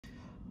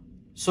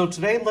So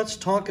today let's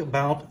talk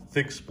about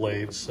fixed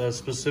blades.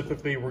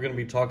 Specifically, we're going to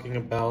be talking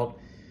about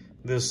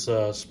this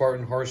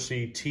Spartan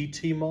Harsey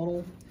TT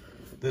model.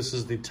 This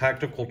is the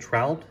Tactical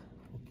Trout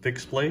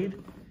fixed blade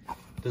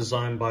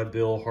designed by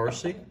William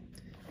Harsey.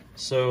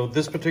 So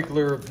this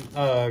particular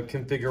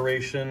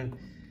configuration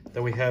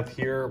that we have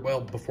here, well,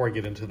 before I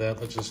get into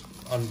that, let's just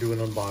undo an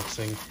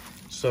unboxing.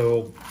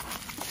 So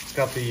it's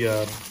got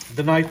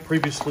the knife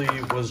previously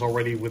was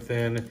already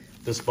within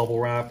this bubble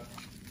wrap,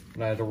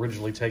 and I had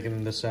originally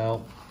taken this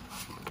out.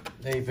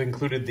 They've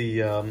included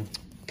the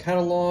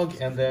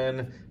catalog and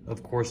then,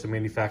 of course, the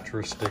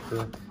manufacturer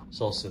sticker.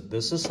 So I'll set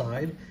this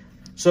aside.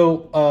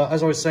 So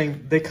as I was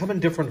saying, they come in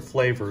different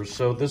flavors.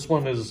 So this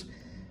one is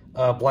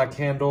black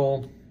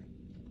handle,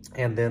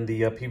 and then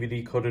the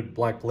PVD coated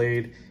black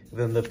blade, and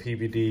then the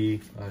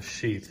PVD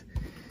sheath.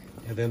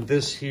 And then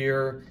this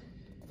here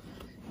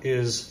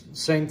is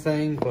same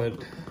thing,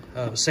 but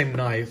same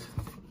knife,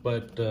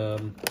 but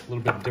a little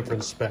bit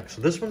different spec.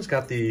 So this one's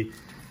got the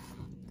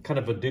kind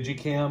of a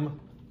digicam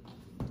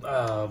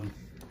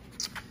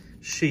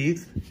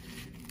sheath,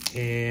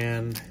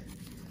 and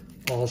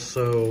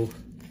also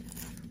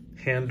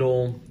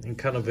handle, and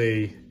kind of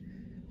a,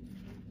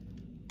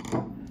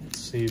 let's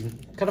see,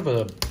 kind of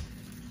a,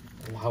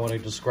 how would I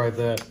describe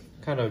that?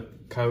 Kind of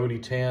coyote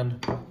tan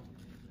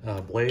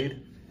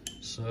blade.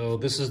 So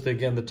this is,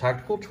 again, the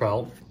Tactical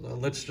Trout.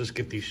 Let's just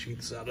get these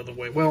sheaths out of the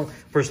way. Well,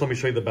 first let me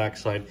show you the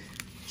backside.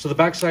 So the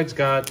backside's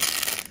got,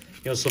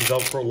 some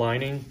Velcro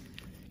lining,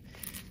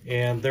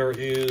 and there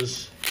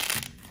is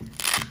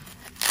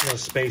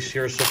space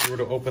here. So if you were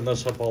to open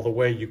this up all the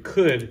way, you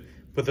could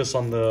put this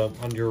on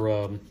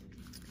your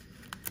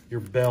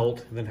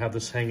belt and then have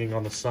this hanging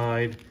on the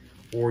side,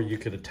 or you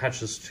could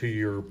attach this to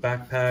your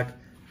backpack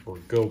or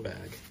go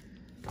bag.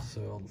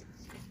 So,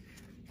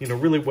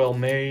 really well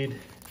made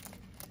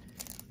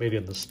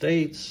in the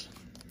States.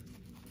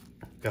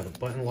 Got a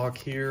button lock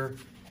here.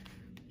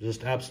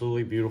 Just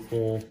absolutely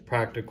beautiful,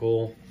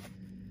 practical,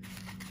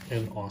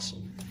 and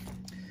awesome.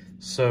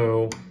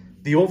 So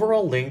the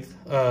overall length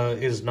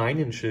is 9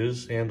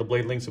 inches, and the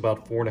blade length's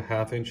about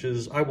 4.5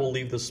 inches. I will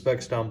leave the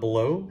specs down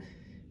below,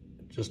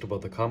 just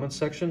above the comments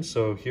section.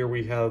 So here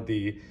we have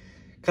the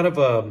kind of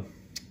a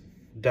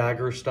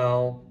dagger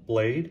style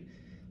blade.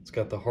 It's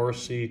got the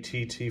Harsey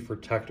TT for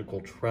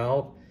Tactical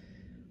Trout.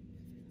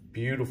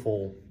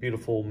 Beautiful,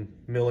 beautiful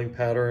milling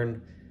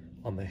pattern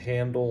on the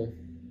handle.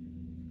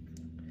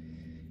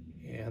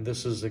 And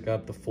this is, it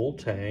got the full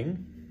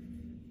tang.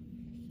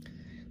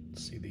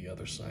 Let's see the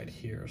other side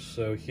here.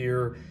 So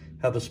here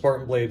have the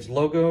Spartan Blades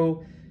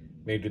logo,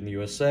 made in the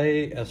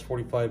USA,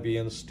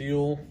 S45BN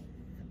steel.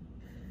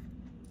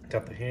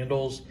 Got the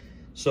handles.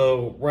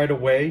 So right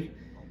away,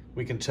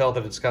 we can tell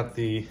that it's got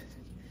the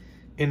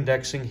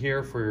indexing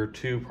here for your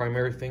 2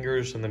 primary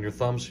fingers and then your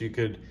thumb, so you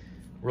could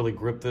really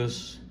grip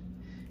this.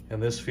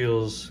 And this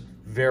feels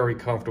very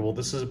comfortable.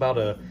 This is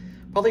about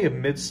probably a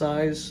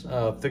mid-size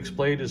fixed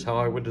blade is how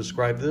I would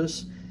describe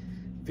this.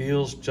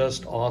 Feels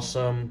just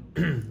awesome.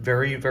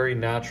 Very, very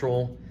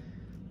natural.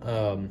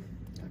 Kind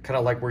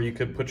of like where you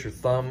could put your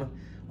thumb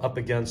up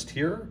against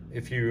here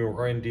if you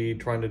are indeed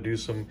trying to do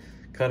some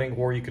cutting,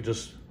 or you could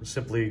just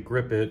simply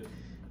grip it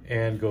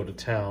and go to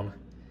town.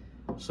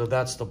 So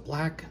that's the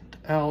blacked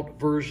out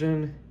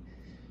version.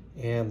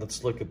 And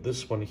let's look at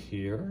this one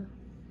here.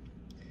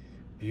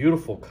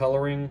 Beautiful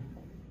coloring.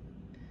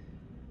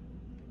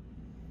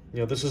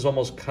 This is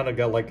almost kind of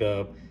got like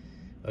a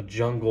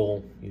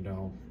jungle,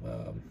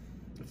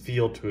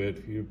 feel to it.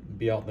 If you'd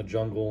be out in the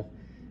jungle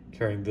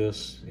carrying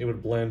this, it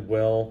would blend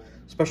well,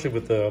 especially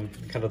with the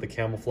kind of the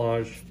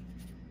camouflage.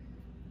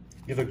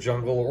 Either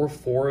jungle or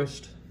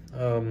forest,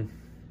 kind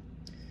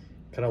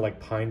of like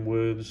pine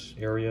woods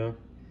area.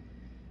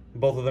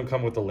 Both of them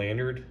come with a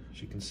lanyard,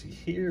 as you can see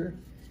here.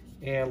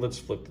 And let's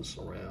flip this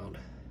around.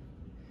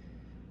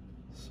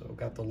 So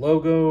got the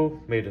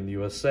logo, made in the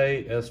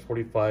USA,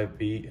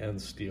 S45BN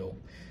steel.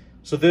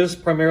 So this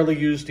primarily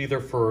used either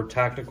for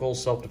tactical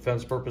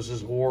self-defense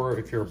purposes, or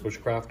if you're a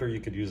bushcrafter, you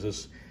could use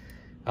this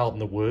out in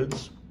the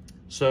woods.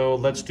 So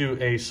let's do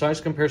a size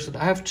comparison.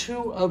 I have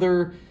 2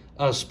 other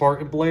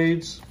Spartan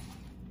blades.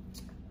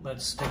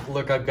 Let's take a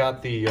look. I've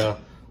got the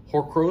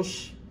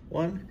Horcrux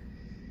one.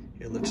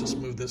 And let's just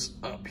move this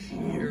up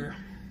here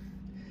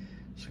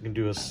so we can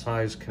do a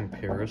size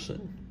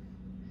comparison.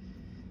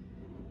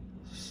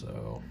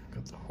 So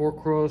got the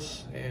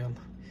Horcrux, and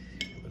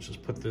let's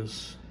just put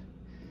this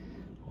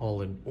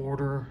all in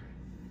order.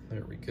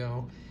 There we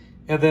go.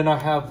 And then I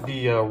have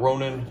the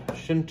Ronin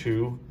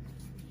Shinto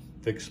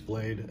fixed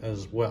blade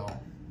as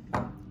well.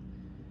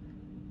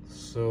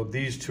 So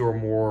these 2 are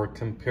more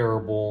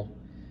comparable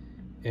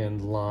in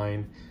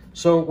line.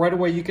 So right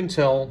away you can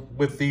tell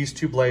with these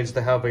 2 blades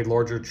they have a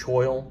larger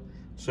choil.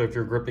 So if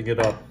you're gripping it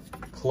up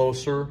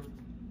closer,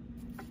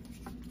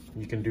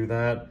 you can do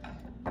that.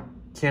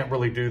 Can't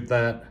really do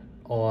that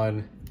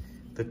on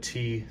the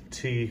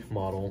TT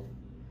model.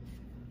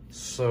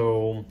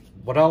 So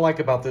what I like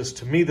about this,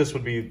 to me, this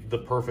would be the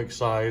perfect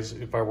size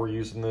if I were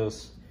using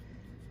this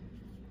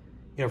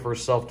you know, for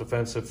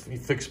self-defense, if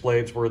fixed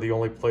blades were the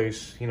only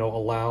place, you know,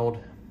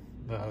 allowed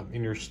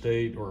in your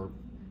state or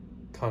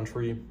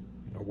country,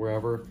 you know,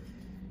 wherever,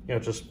 you know,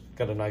 just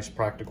got a nice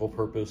practical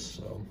purpose.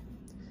 So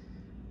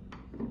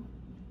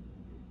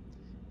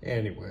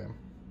anyway,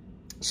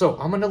 so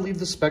I'm going to leave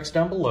the specs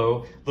down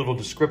below, little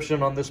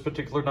description on this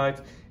particular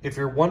knife. If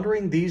you're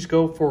wondering, these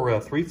go for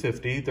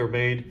 $350. They're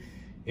made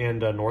in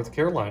North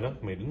Carolina,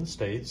 made in the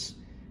States.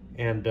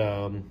 And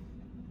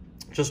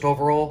just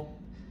overall,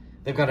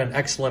 they've got an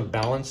excellent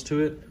balance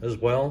to it as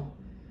well.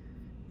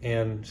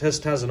 And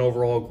just has an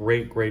overall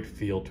great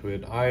feel to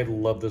it. I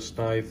love this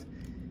knife.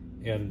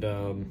 And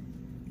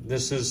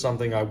this is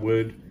something I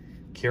would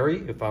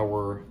carry if I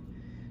were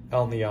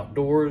out in the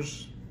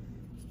outdoors,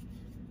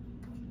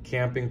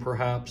 camping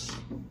perhaps.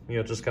 You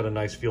know, just got a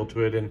nice feel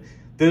to it. And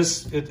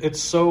this,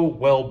 it's so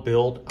well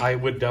built. I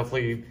would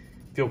definitely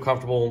feel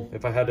comfortable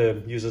if I had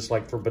to use this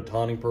like for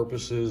batoning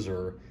purposes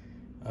or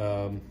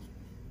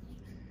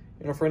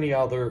you know, for any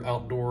other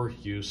outdoor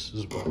use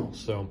as well.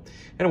 So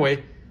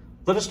anyway,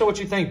 let us know what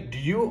you think. Do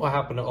you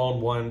happen to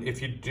own one?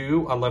 If you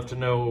do, I'd love to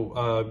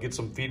know, get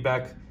some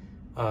feedback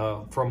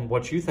from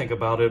what you think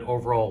about it,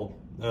 overall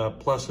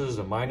pluses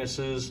and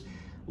minuses.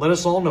 Let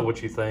us all know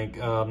what you think.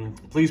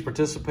 Please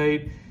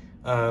participate,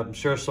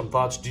 share some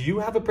thoughts. Do you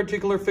have a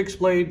particular fixed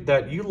blade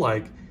that you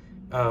like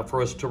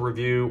for us to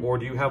review, or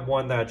do you have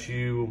one that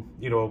you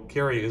know,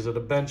 carry? Is it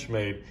a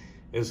Benchmade?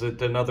 Is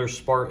it another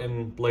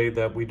Spartan blade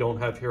that we don't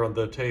have here on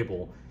the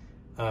table?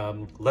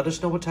 Let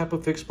us know what type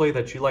of fixed blade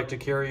that you like to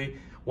carry,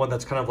 one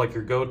that's kind of like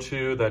your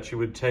go-to, that you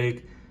would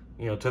take,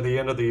 you know, to the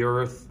end of the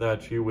earth,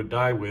 that you would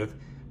die with.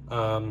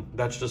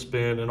 That's just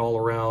been an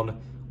all-around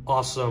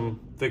awesome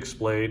fixed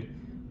blade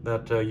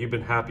that you've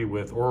been happy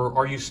with. Or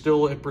are you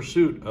still in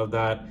pursuit of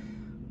that,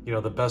 you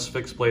know, the best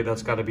fixed blade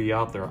that's got to be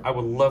out there? I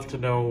would love to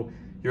know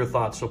your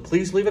thoughts. So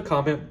please leave a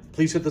comment.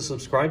 Please hit the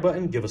subscribe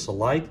button, give us a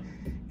like,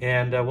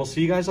 and we'll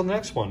see you guys on the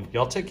next one.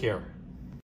 Y'all take care.